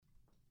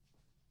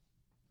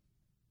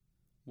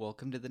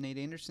Welcome to the Nate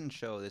Anderson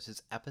Show. This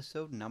is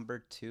episode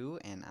number 2,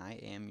 and I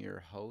am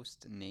your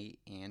host, Nate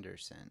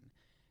Anderson.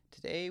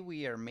 Today,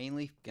 we are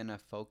mainly going to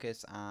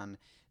focus on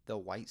the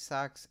White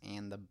Sox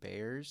and the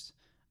Bears,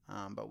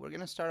 but we're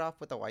going to start off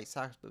with the White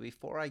Sox. But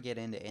before I get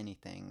into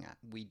anything,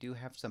 we do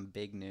have some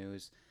big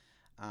news.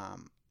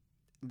 Um,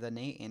 the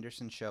Nate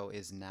Anderson Show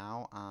is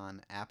now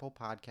on Apple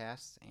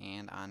Podcasts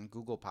and on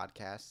Google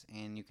Podcasts,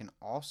 and you can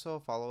also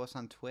follow us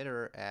on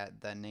Twitter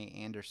at the Nate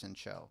Anderson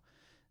Show.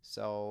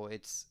 So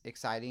it's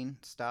exciting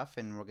stuff,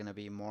 and we're going to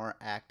be more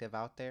active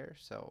out there.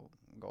 So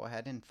go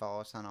ahead and follow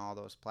us on all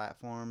those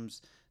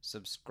platforms.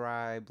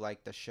 Subscribe,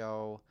 like the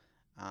show,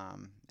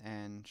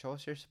 and show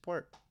us your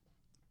support.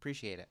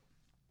 Appreciate it.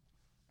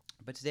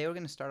 But today we're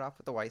going to start off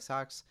with the White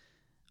Sox.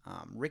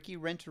 Ricky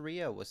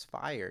Renteria was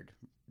fired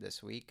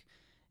this week,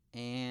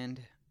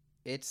 and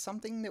it's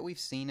something that we've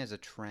seen as a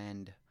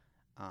trend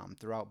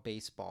throughout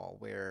baseball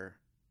where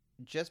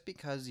just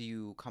because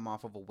you come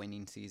off of a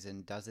winning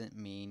season doesn't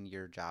mean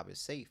your job is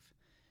safe.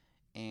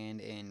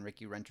 And in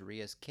Ricky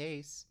Renteria's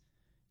case,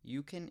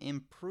 you can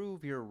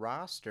improve your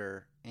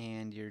roster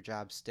and your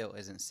job still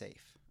isn't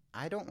safe.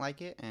 I don't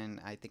like it,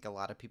 and I think a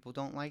lot of people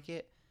don't like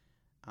it.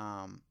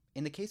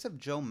 In the case of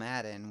Joe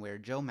Maddon, where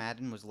Joe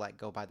Maddon was let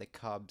go by the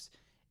Cubs,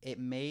 it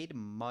made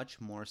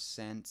much more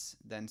sense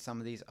than some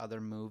of these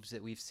other moves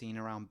that we've seen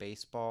around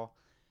baseball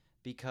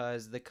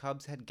because the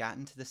Cubs had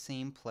gotten to the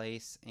same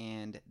place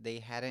and they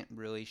hadn't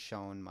really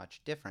shown much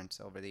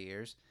difference over the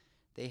years.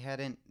 They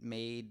hadn't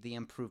made the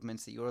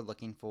improvements that you were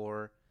looking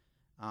for.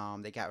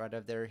 They got rid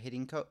of their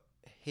hitting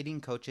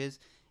coaches,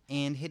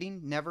 and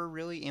hitting never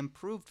really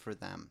improved for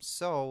them.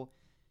 So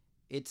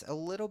it's a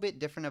little bit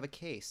different of a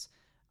case.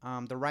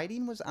 The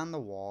writing was on the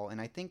wall, and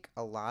I think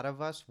a lot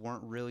of us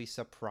weren't really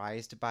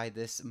surprised by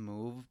this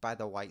move by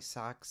the White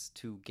Sox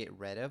to get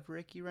rid of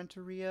Ricky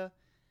Renteria.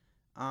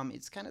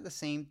 It's kind of the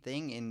same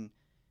thing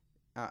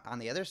on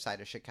the other side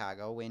of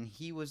Chicago when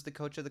he was the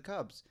coach of the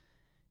Cubs.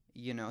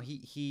 You know,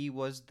 he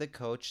was the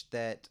coach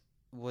that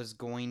was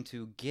going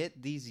to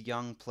get these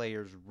young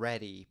players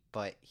ready,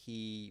 but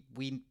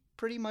we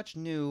pretty much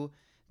knew,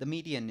 the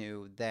media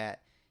knew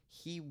that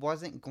he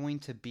wasn't going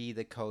to be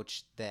the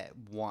coach that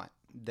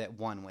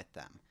won with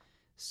them.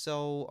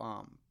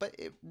 So, but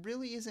it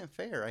really isn't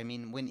fair. I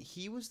mean, when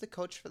he was the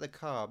coach for the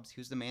Cubs,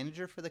 he was the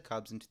manager for the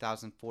Cubs in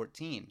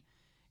 2014.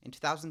 In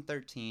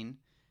 2013,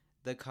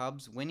 the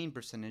Cubs' winning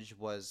percentage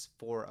was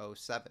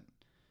 .407.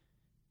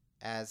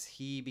 As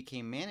he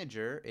became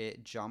manager,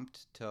 it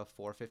jumped to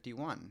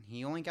 .451.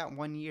 He only got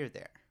 1 year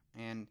there,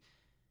 and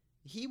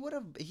he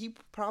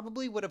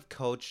probably would have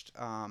coached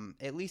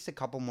at least a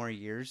couple more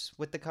years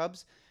with the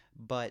Cubs.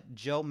 But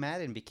Joe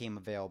Maddon became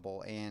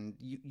available, and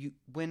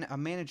when a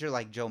manager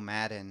like Joe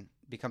Maddon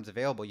becomes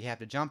available, you have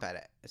to jump at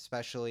it,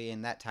 especially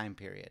in that time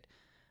period.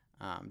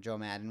 Joe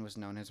Maddon was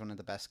known as one of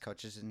the best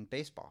coaches in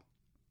baseball.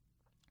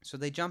 So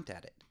they jumped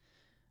at it.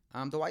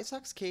 The White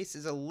Sox case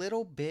is a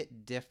little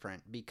bit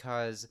different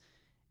because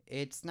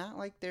it's not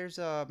like there's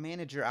a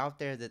manager out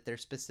there that they're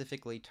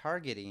specifically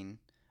targeting,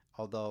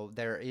 although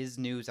there is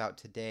news out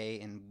today,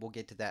 and we'll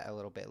get to that a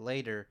little bit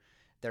later.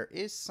 There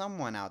is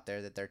someone out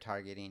there that they're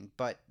targeting,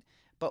 but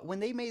when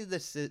they made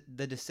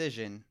the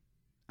decision,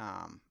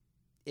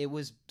 it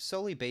was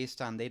solely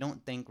based on they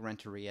don't think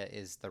Renteria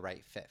is the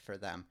right fit for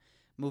them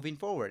moving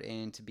forward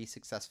and to be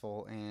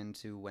successful and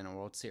to win a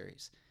World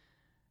Series.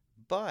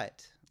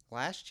 But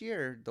last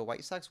year, the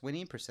White Sox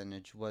winning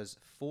percentage was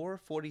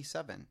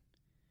 .447.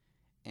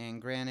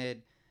 And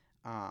granted,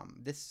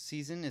 this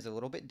season is a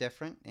little bit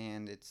different,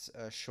 and it's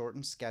a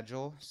shortened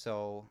schedule,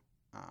 so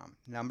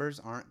numbers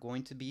aren't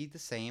going to be the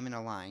same in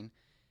a line.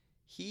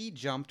 He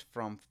jumped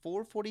from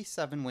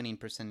 .447 winning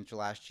percentage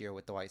last year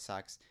with the White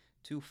Sox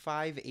to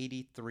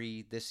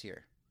 .583 this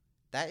year.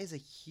 That is a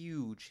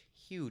huge,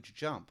 huge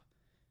jump.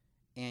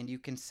 And you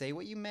can say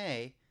what you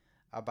may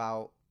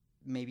about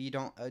maybe you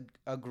don't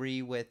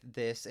agree with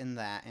this and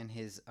that and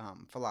his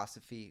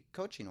philosophy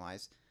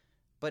coaching-wise,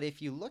 but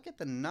if you look at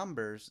the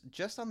numbers,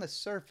 just on the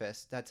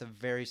surface, that's a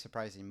very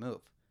surprising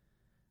move.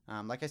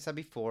 Like I said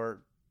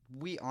before,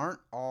 we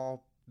aren't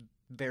all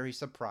very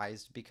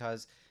surprised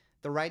because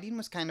the writing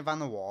was kind of on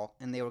the wall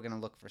and they were going to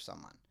look for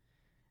someone.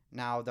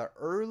 Now, the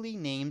early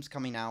names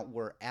coming out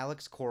were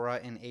Alex Cora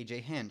and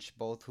AJ Hinch,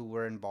 both who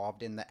were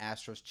involved in the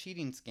Astros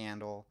cheating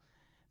scandal.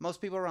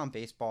 Most people around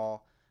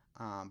baseball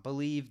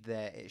believe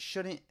that it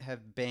shouldn't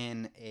have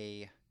been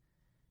they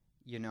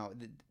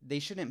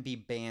shouldn't be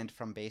banned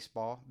from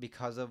baseball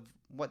because of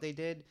what they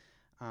did.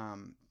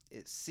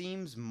 It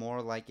seems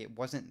more like it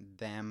wasn't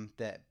them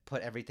that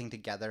put everything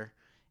together,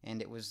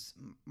 and it was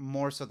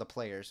more so the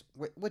players,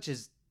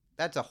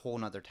 that's a whole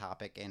nother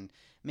topic and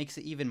makes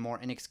it even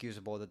more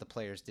inexcusable that the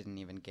players didn't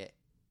even get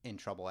in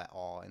trouble at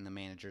all, and the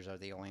managers are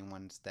the only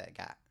ones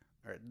that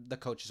or the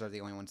coaches are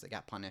the only ones that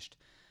got punished.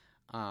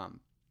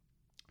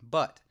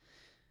 But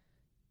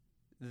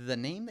the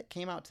name that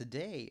came out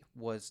today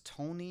was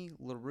Tony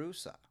La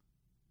Russa.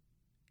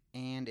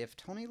 And if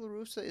Tony La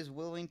Russa is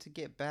willing to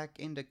get back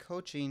into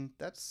coaching,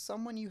 that's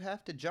someone you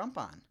have to jump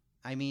on.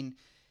 I mean,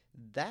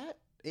 that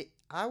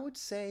I would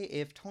say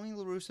if Tony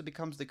La Russa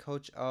becomes the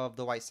coach of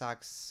the White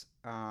Sox,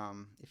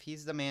 if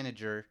he's the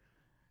manager,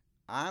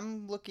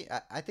 I'm looking.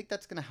 I think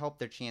that's going to help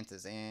their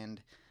chances,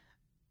 and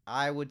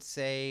I would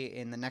say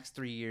in the next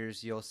 3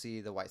 years you'll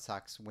see the White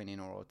Sox winning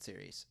a World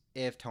Series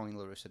if Tony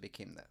La Russa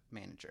became the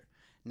manager.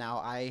 Now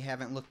I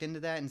haven't looked into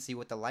that and see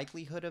what the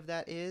likelihood of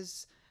that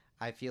is.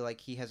 I feel like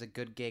he has a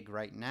good gig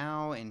right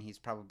now, and he's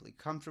probably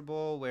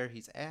comfortable where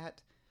he's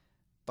at.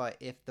 But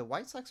if the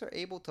White Sox are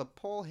able to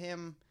pull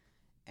him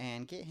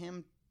and get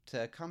him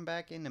to come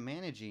back into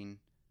managing,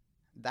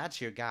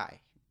 that's your guy.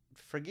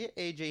 Forget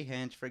AJ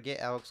Hinch, forget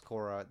Alex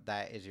Cora.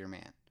 That is your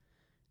man.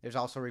 There's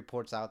also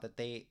reports out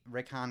that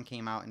Rick Hahn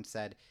came out and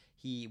said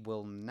he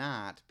will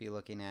not be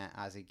looking at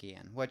Ozzie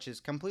Guillen, which is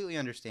completely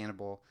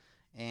understandable,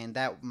 and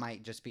that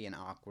might just be an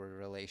awkward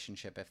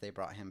relationship if they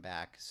brought him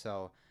back.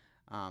 So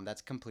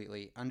that's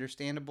completely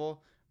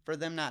understandable for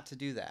them not to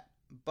do that.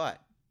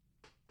 But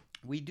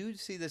we do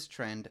see this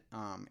trend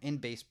in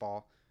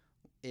baseball.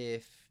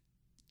 If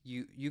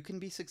you can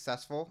be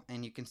successful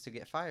and you can still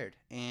get fired,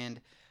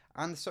 and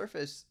on the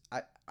surface,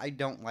 I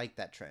don't like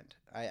that trend.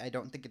 I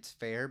don't think it's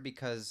fair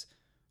because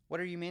what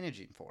are you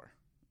managing for?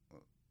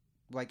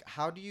 Like,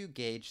 how do you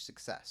gauge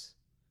success?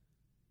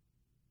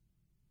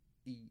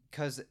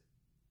 Because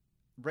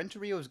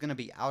Renteria is going to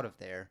be out of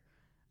there,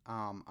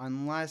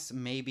 unless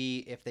maybe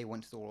if they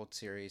went to the World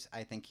Series.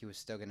 I think he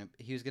was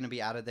gonna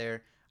be out of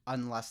there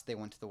unless they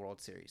went to the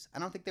World Series. I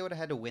don't think they would have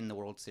had to win the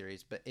World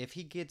Series, but if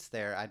he gets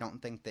there, I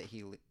don't think that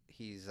he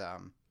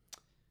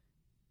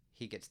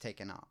gets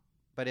taken out.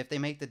 But if they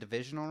make the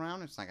divisional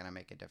round, it's not gonna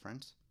make a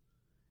difference.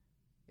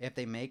 If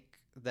they make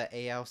the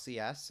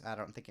ALCS, I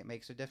don't think it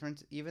makes a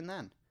difference even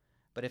then.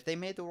 But if they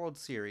made the World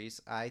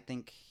Series, I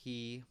think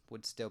he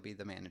would still be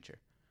the manager.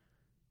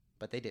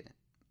 But they didn't.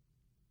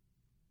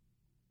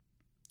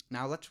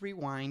 Now let's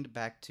rewind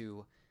back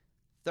to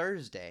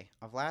Thursday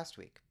of last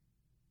week.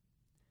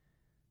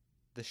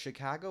 The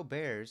Chicago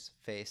Bears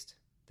faced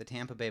the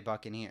Tampa Bay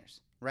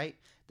Buccaneers, right?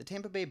 The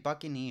Tampa Bay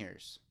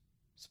Buccaneers,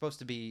 supposed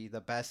to be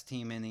the best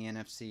team in the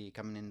NFC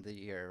coming into the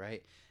year,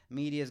 right?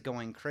 Media's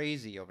going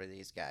crazy over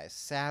these guys,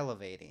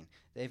 salivating.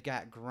 They've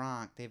got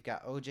Gronk, they've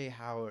got OJ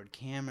Howard,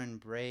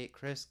 Cameron Brate,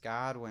 Chris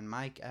Godwin,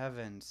 Mike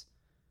Evans,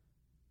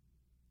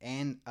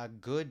 and a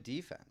good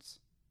defense.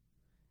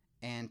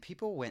 And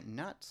people went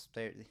nuts.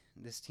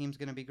 This team's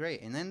going to be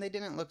great. And then they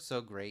didn't look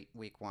so great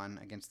week one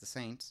against the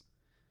Saints.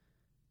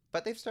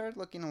 But they've started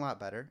looking a lot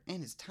better.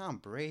 And it's Tom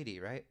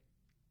Brady, right?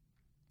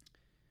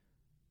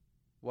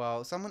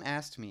 Well, someone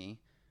asked me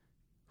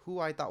who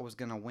I thought was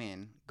going to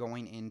win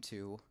going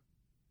into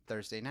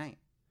Thursday night.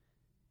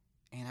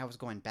 And I was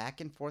going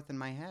back and forth in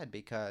my head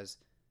because,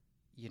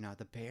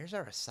 the Bears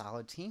are a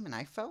solid team. And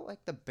I felt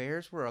like the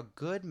Bears were a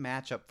good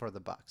matchup for the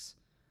Bucs.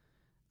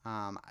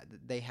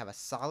 They have a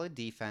solid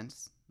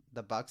defense.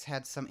 The Bucs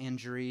had some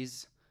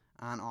injuries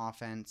on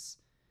offense,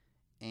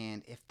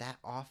 and if that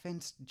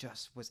offense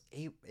just was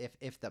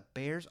if the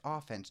Bears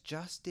offense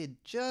just did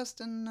just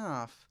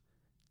enough,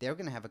 they're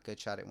gonna have a good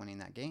shot at winning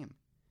that game.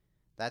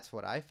 That's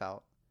what I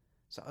felt.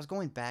 So I was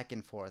going back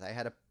and forth.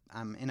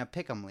 I'm in a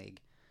pick'em league,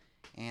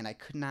 and I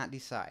could not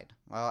decide.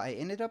 Well, I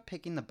ended up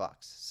picking the Bucs.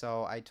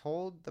 So I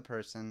told the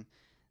person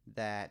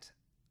that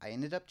I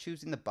ended up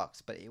choosing the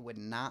Bucs, but it would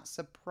not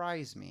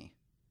surprise me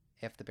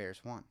if the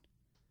Bears won.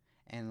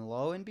 And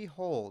lo and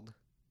behold,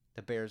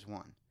 the Bears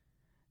won.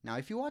 Now,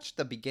 if you watched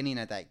the beginning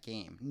of that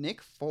game,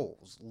 Nick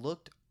Foles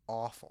looked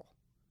awful.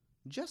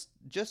 Just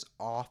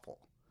awful.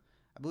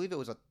 I believe it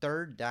was a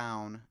third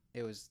down.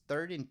 It was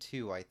 3rd and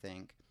 2, I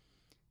think.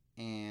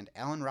 And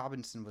Allen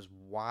Robinson was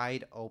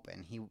wide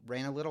open. He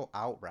ran a little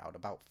out route,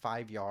 about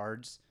 5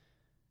 yards.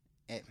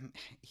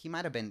 He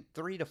might have been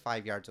 3 to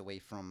 5 yards away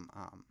from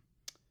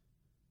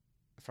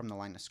the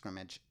line of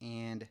scrimmage.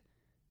 And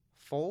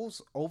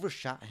Foles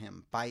overshot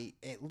him by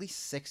at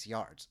least 6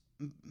 yards.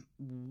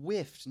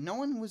 Whiffed. No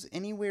one was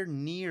anywhere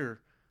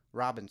near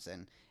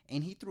Robinson,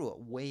 and he threw it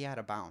way out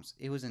of bounds.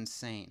 It was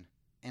insane.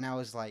 And I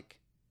was like,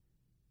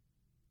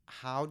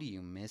 how do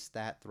you miss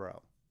that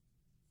throw?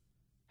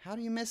 How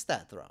do you miss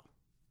that throw?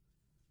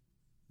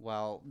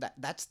 Well,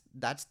 that's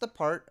the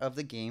part of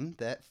the game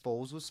that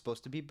Foles was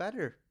supposed to be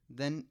better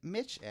than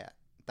Mitch at.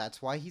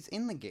 That's why he's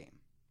in the game.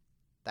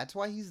 That's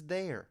why he's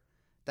there.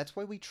 That's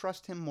why we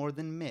trust him more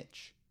than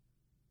Mitch.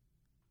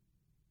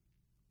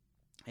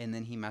 And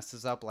then he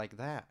messes up like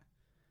that.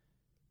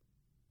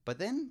 But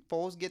then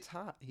Foles gets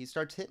hot. He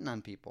starts hitting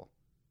on people.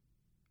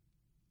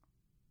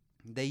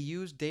 They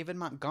used David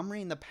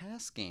Montgomery in the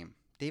pass game.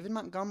 David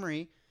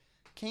Montgomery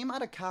came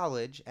out of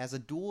college as a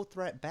dual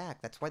threat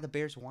back. That's why the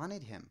Bears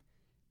wanted him.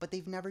 But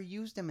they've never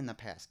used him in the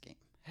pass game.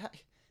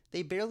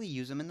 They barely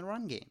use him in the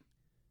run game.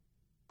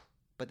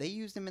 But they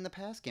used him in the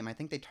pass game. I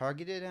think they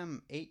targeted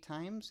him 8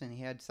 times and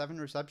he had 7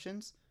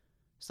 receptions.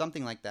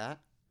 Something like that.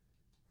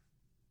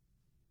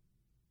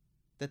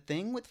 The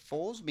thing with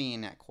Foles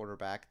being at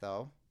quarterback,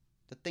 though,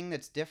 the thing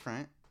that's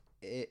different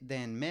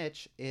than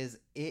Mitch is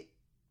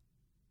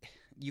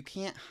you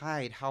can't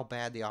hide how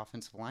bad the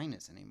offensive line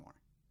is anymore.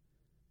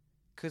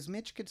 Because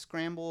Mitch could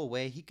scramble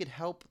away. He could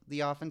help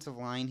the offensive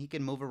line. He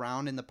could move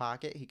around in the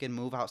pocket. He could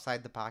move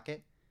outside the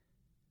pocket.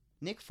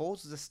 Nick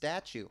Foles is a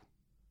statue.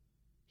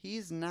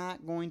 He's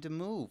not going to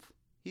move.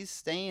 He's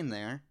staying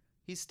there.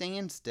 He's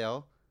staying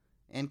still.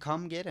 And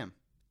come get him.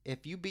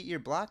 If you beat your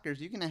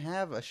blockers, you're going to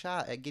have a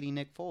shot at getting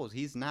Nick Foles.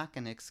 He's not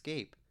going to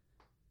escape.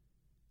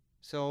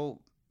 So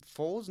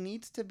Foles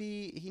needs to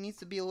be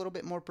a little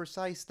bit more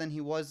precise than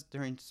he was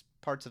during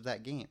parts of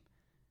that game.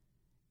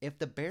 If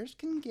the Bears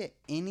can get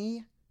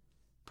any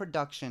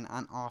production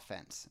on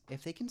offense,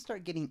 if they can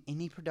start getting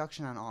any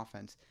production on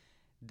offense,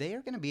 they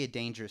are going to be a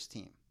dangerous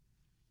team.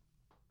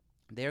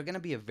 They are going to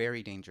be a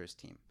very dangerous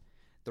team.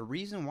 The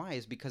reason why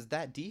is because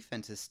that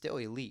defense is still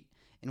elite.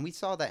 And we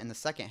saw that in the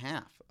second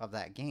half of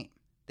that game.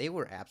 They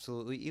were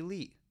absolutely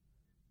elite.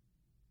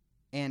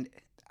 And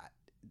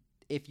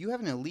if you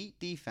have an elite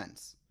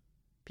defense,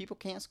 people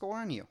can't score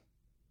on you.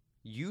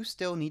 You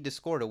still need to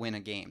score to win a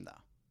game,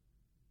 though.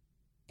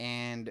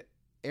 And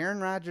Aaron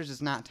Rodgers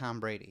is not Tom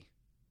Brady.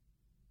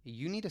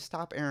 You need to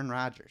stop Aaron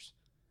Rodgers.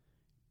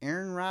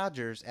 Aaron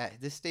Rodgers, at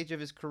this stage of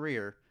his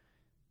career,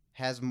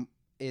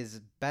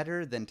 is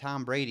better than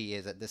Tom Brady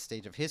is at this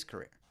stage of his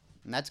career.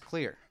 And that's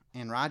clear.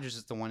 And Rodgers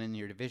is the one in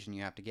your division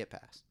you have to get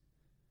past.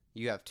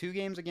 You have 2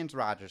 games against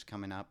Rodgers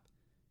coming up.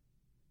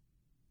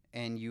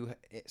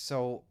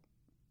 So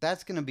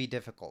that's going to be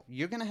difficult.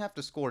 You're going to have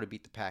to score to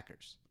beat the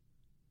Packers.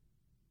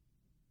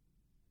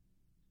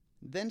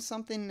 Then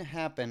something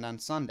happened on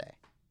Sunday.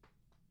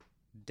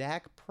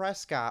 Dak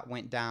Prescott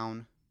went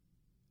down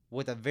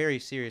with a very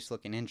serious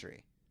looking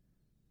injury.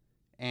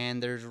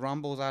 And there's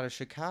rumbles out of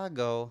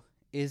Chicago.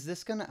 Is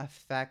this going to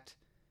affect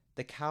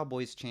the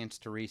Cowboys' chance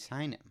to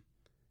re-sign him?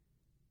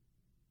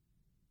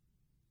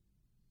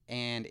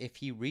 And if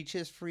he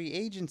reaches free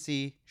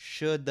agency,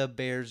 should the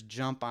Bears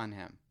jump on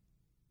him?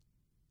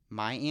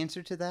 My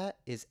answer to that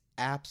is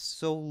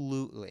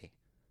absolutely.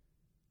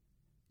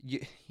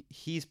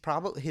 His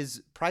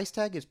price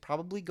tag is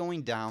probably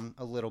going down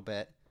a little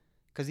bit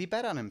because he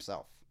bet on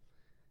himself.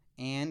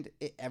 And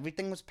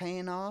everything was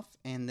paying off,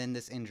 and then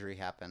this injury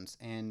happens.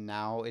 And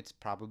now it's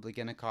probably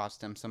going to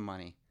cost him some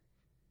money.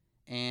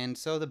 And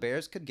so the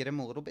Bears could get him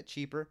a little bit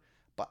cheaper.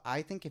 But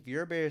I think if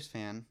you're a Bears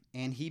fan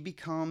and he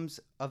becomes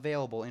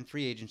available in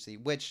free agency,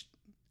 which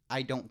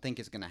I don't think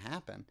is going to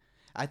happen,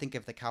 I think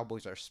if the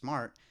Cowboys are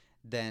smart,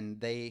 then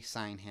they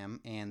sign him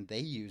and they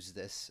use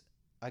this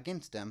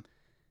against him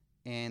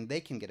and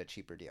they can get a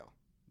cheaper deal.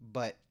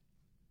 But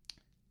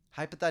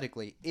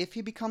hypothetically, if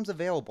he becomes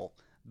available,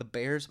 the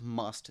Bears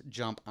must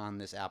jump on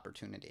this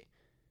opportunity.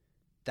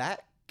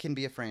 That can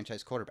be a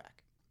franchise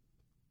quarterback.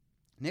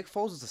 Nick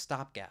Foles is a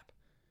stopgap.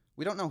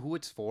 We don't know who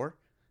it's for,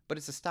 but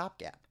it's a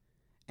stopgap.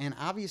 And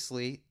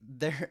obviously,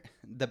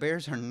 the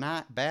Bears are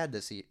not bad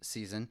this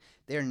season.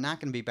 They're not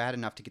going to be bad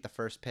enough to get the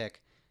first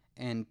pick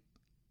and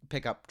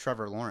pick up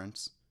Trevor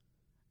Lawrence.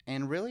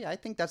 And really, I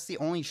think that's the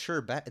only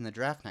sure bet in the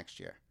draft next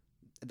year.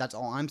 That's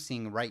all I'm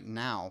seeing right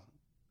now.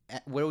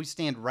 Where we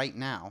stand right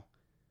now.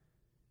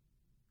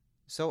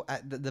 So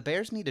the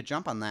Bears need to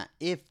jump on that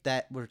if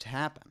that were to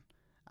happen.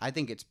 I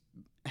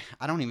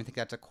don't even think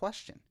that's a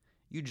question.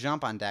 You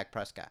jump on Dak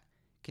Prescott.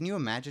 Can you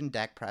imagine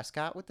Dak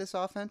Prescott with this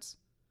offense?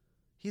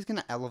 He's going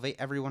to elevate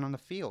everyone on the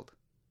field.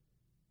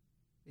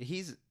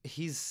 He's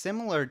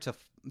similar to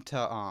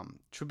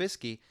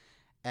Trubisky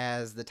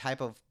as the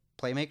type of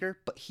playmaker,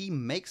 but he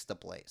makes the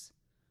plays.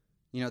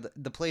 You know,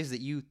 the plays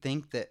that you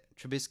think that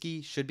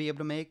Trubisky should be able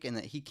to make and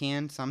that he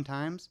can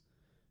sometimes,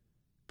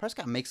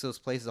 Prescott makes those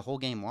plays the whole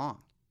game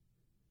long.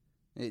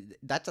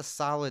 That's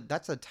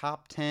a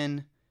top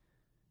 10,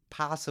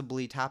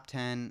 possibly top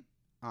 10,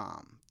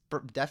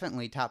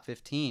 definitely top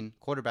 15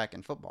 quarterback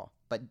in football.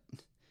 But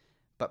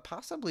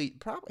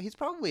he's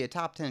probably a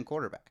top 10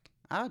 quarterback,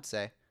 I would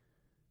say.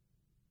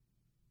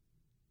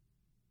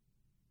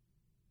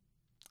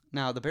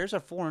 Now, the Bears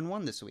are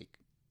 4-1 this week.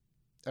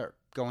 Or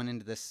going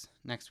into this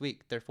next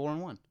week, they're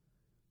 4-1.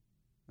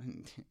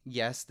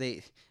 Yes,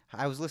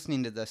 I was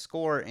listening to the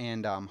score,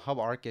 and Hub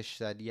Arkish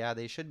said, yeah,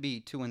 they should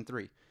be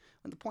 2-3.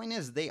 But the point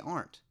is, they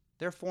aren't.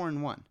 They're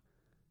 4-1.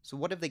 So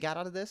what have they got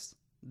out of this?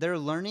 They're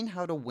learning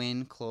how to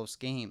win close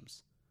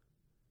games.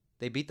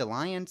 They beat the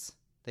Lions.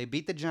 They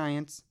beat the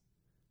Giants.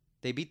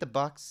 They beat the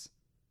Bucks.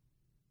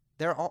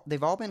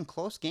 They've all been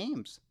close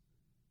games.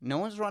 No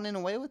one's running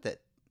away with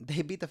it.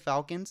 They beat the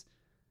Falcons.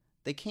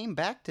 They came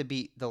back to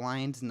beat the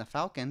Lions and the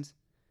Falcons.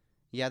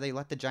 Yeah, they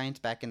let the Giants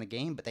back in the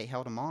game, but they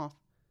held them off.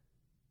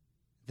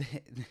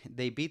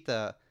 They beat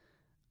the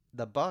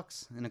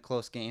Bucks in a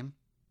close game.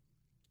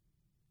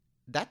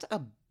 That's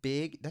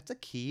a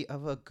key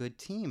of a good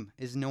team,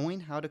 is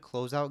knowing how to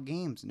close out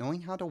games,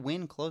 knowing how to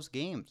win close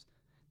games.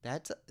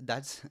 That's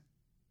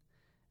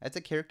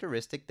a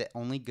characteristic that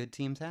only good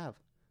teams have.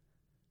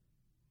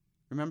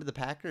 Remember the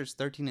Packers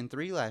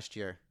 13-3 last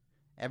year.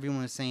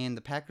 Everyone was saying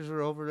the Packers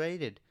are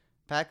overrated.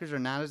 Packers are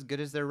not as good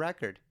as their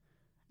record.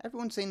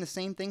 Everyone's saying the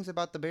same things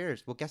about the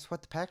Bears. Well, guess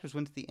what? The Packers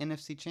went to the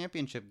NFC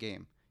Championship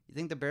game. You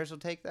think the Bears will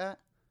take that?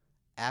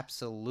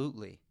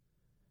 Absolutely.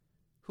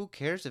 Who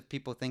cares if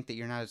people think that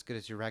you're not as good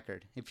as your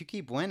record? If you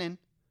keep winning,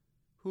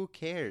 Who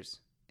cares?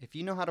 If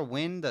you know how to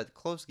win the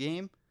close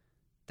game,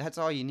 that's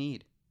all you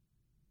need.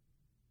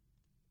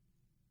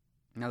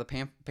 Now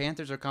the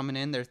Panthers are coming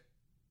in. They're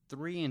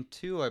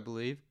 3-2, I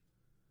believe.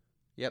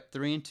 Yep,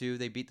 3-2.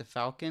 They beat the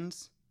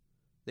Falcons.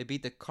 They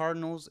beat the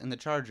Cardinals and the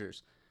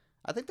Chargers.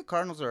 I think the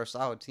Cardinals are a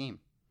solid team.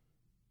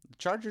 The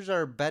Chargers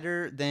are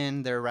better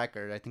than their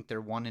record. I think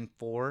they're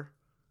 1-4.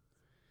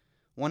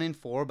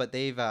 1-4, but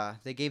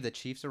they gave the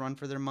Chiefs a run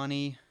for their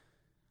money.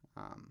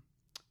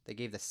 They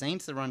gave the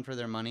Saints a run for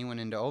their money. Went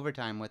into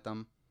overtime with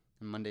them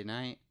on Monday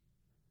night.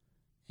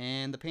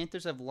 And the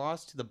Panthers have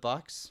lost to the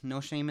Bucks.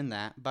 No shame in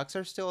that. Bucks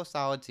are still a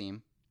solid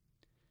team.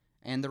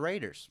 And the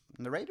Raiders.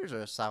 And the Raiders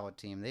are a solid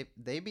team.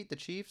 They beat the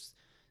Chiefs.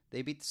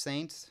 They beat the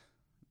Saints.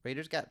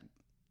 Raiders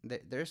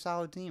they're a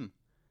solid team.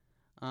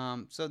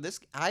 So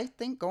I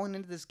think going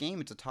into this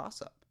game, it's a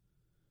toss-up.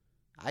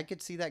 I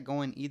could see that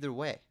going either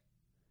way.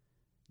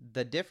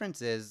 The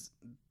difference is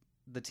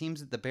the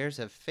teams that the Bears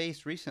have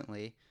faced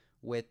recently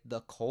with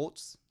the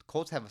Colts. The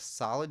Colts have a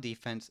solid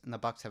defense, and the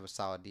Bucks have a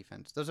solid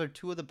defense. Those are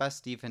two of the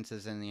best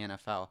defenses in the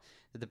NFL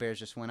that the Bears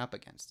just went up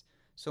against.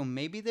 So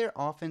maybe their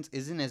offense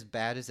isn't as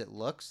bad as it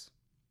looks.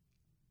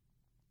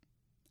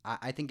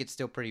 I think it's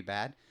still pretty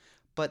bad.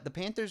 But the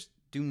Panthers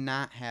do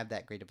not have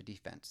that great of a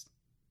defense.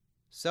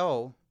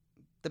 So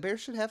the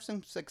Bears should have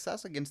some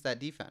success against that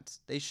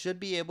defense. They should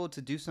be able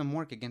to do some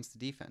work against the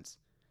defense.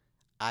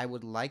 I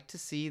would like to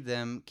see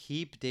them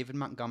keep David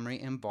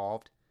Montgomery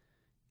involved.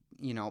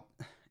 You know,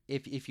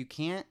 if you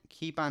can't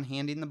keep on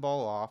handing the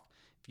ball off,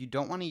 if you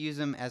don't want to use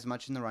him as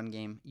much in the run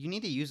game, you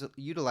need to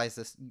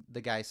utilize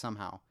the guy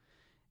somehow.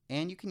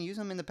 And you can use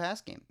him in the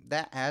pass game.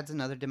 That adds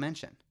another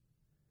dimension.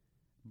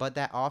 But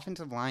that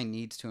offensive line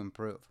needs to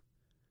improve.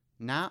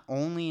 Not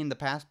only in the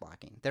pass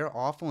blocking. They're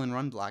awful in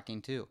run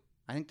blocking too.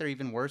 I think they're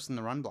even worse in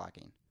the run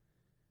blocking.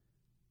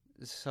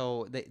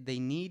 So they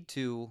need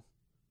to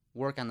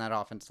work on that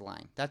offensive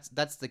line.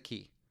 That's the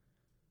key.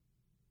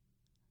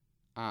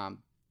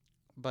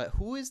 But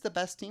who is the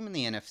best team in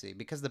the NFC?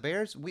 Because the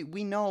Bears,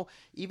 we know,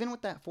 even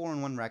with that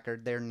 4-1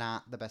 record, they're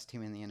not the best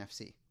team in the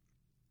NFC.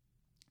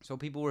 So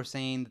people were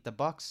saying that the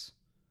Bucks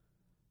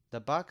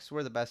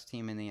were the best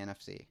team in the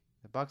NFC.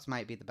 The Bucks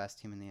might be the best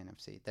team in the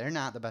NFC. They're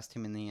not the best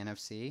team in the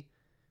NFC.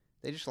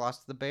 They just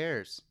lost to the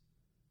Bears.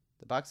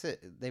 The Bucks,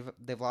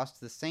 they've lost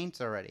to the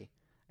Saints already.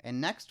 And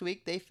next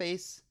week they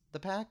face the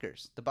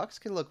Packers. The Bucks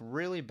could look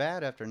really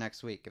bad after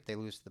next week if they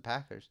lose to the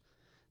Packers.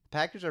 The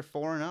Packers are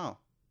 4-0.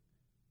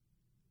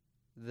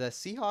 The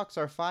Seahawks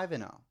are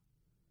 5-0.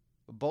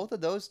 Both of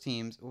those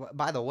teams,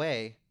 by the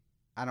way,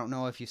 I don't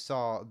know if you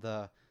saw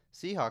the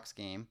Seahawks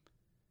game.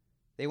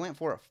 They went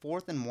for a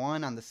 4th and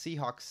 1 on the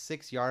Seahawks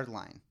 6-yard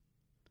line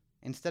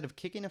instead of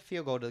kicking a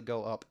field goal to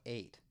go up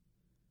 8.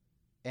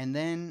 And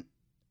then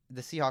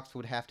the Seahawks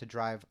would have to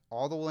drive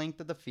all the length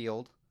of the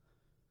field,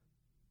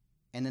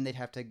 and then they'd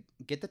have to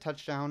get the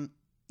touchdown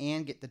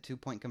and get the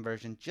 2-point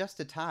conversion just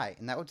to tie,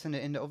 and that would send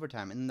it into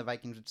overtime, and then the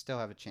Vikings would still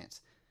have a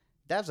chance.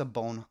 That was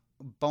a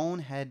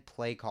bonehead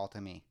play call to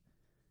me.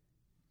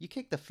 You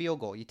kick the field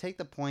goal, you take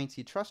the points,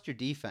 you trust your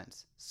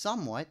defense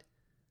somewhat.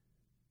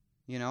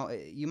 You know,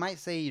 you might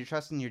say you're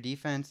trusting your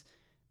defense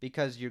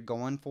because you're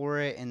going for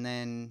it, and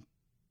then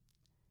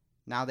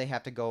now they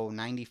have to go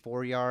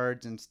 94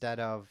 yards instead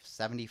of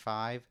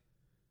 75.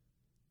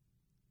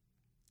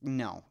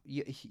 No,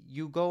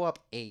 you go up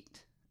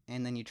 8,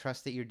 and then you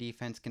trust that your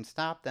defense can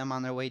stop them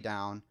on their way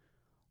down,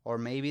 or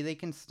maybe they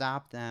can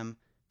stop them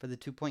for the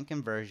 2-point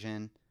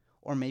conversion,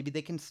 or maybe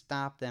they can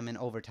stop them in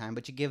overtime,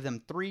 but you give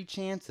them 3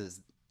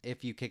 chances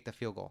if you kick the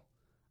field goal.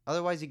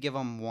 Otherwise, you give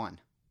them 1,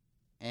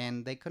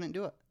 and they couldn't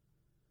do it.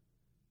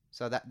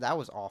 So that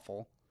was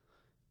awful.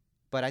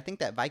 But I think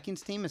that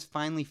Vikings team is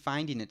finally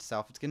finding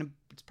itself.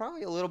 It's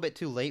probably a little bit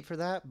too late for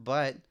that,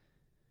 but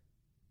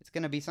it's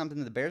going to be something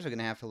that the Bears are going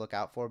to have to look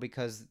out for,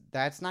 because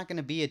that's not going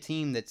to be a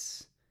team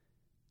that's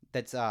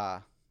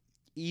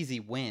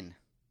easy win.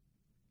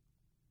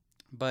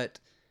 But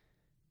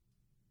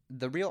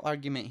the real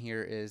argument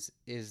here is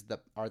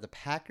are the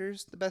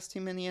Packers the best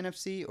team in the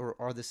NFC, or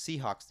are the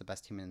Seahawks the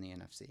best team in the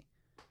NFC?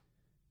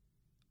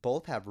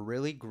 Both have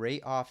really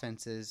great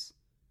offenses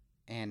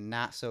and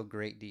not so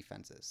great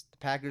defenses. The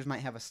Packers might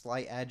have a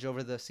slight edge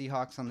over the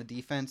Seahawks on the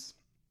defense,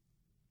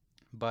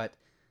 but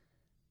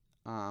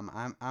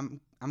I'm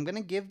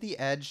gonna give the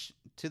edge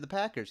to the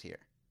Packers here.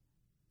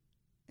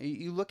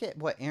 You look at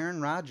what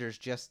Aaron Rodgers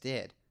just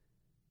did.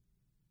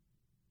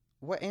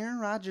 What Aaron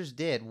Rodgers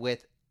did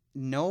with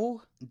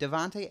no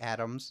Devontae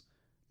Adams,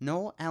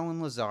 no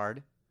Allen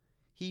Lazard,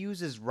 he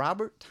uses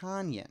Robert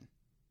Tonyan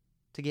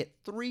to get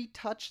 3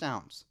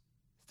 touchdowns.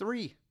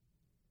 3.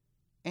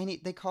 And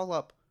they call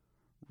up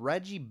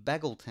Reggie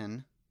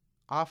Begelton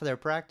off of their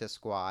practice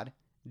squad,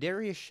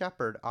 Darius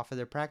Shepard off of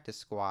their practice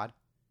squad.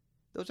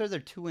 Those are their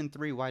 2 and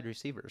 3 wide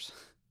receivers.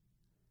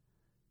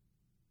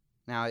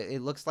 Now,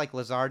 it looks like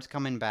Lazard's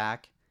coming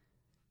back.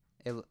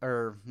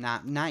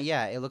 Not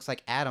yet. It looks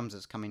like Adams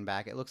is coming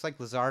back. It looks like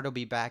Lazard will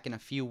be back in a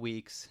few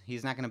weeks.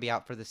 He's not going to be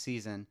out for the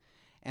season.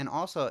 And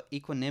also,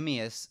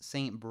 Equanimous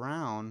St.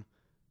 Brown,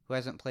 who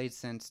hasn't played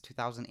since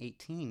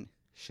 2018,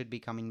 should be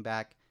coming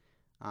back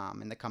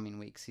in the coming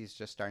weeks. He's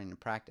just starting to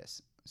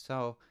practice.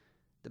 So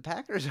the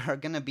Packers are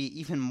going to be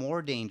even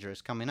more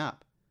dangerous coming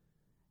up.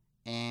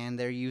 And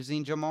they're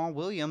using Jamal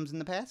Williams in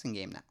the passing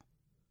game now.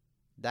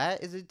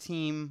 That is a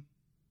team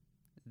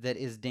that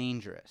is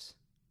dangerous.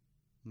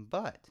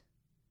 But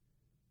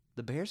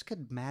the Bears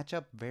could match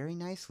up very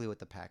nicely with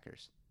the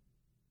Packers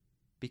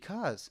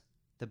because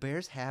the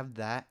Bears have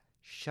that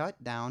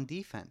shutdown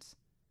defense.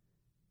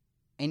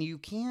 And you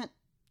can't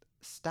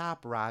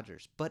stop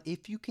Rodgers, but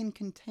if you can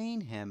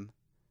contain him,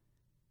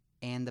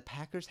 and the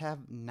Packers have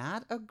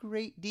not a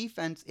great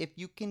defense, if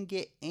you can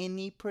get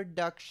any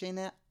production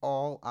at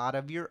all out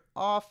of your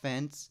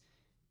offense,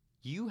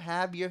 you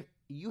have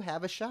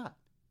a shot.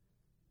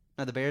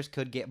 Now the Bears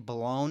could get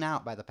blown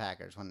out by the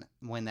Packers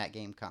when that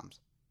game comes.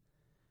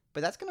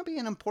 But that's going to be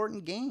an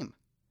important game.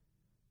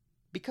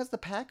 Because the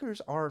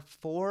Packers are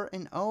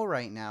 4-0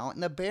 right now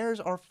and the Bears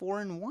are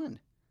 4-1.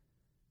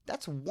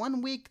 That's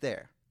 1 week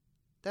there.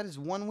 That is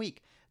 1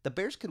 week. The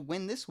Bears could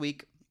win this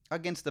week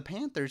against the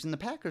Panthers and the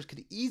Packers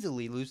could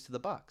easily lose to the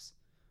Bucs.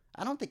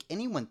 I don't think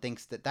anyone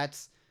thinks that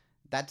that's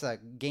a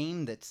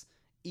game that's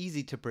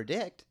easy to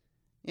predict.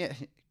 Yeah,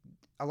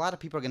 a lot of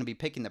people are going to be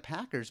picking the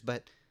Packers,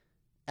 but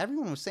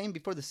everyone was saying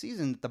before the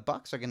season that the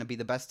Bucs are going to be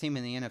the best team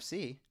in the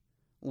NFC,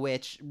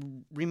 which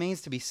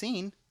remains to be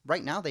seen.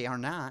 Right now they are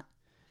not.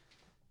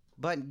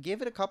 But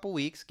give it a couple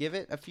weeks, give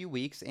it a few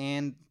weeks,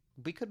 and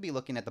we could be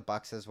looking at the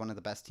Bucs as one of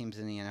the best teams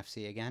in the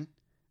NFC again.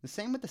 The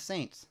same with the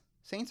Saints.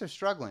 Saints are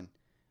struggling.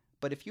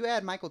 But if you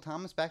add Michael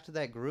Thomas back to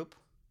that group,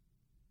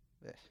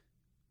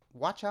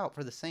 watch out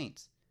for the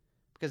Saints.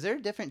 Because they're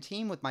a different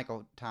team with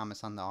Michael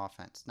Thomas on the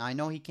offense. Now, I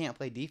know he can't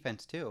play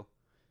defense, too.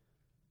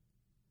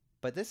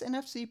 But this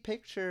NFC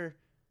picture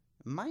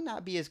might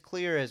not be as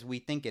clear as we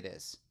think it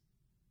is.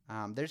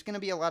 There's going to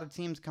be a lot of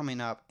teams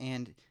coming up,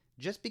 and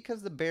just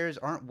because the Bears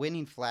aren't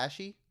winning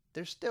flashy,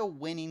 they're still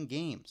winning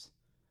games.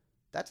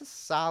 That's a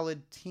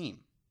solid team.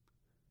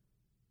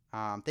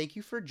 Thank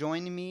you for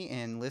joining me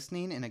and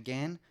listening. And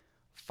again,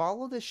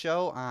 follow the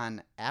show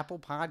on Apple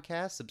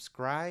Podcasts,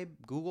 subscribe,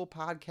 Google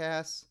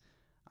Podcasts.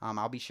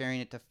 I'll be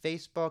sharing it to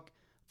Facebook.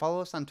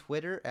 Follow us on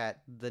Twitter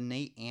at The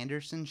Nate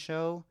Anderson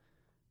Show.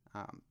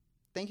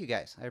 Thank you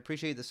guys. I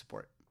appreciate the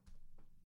support.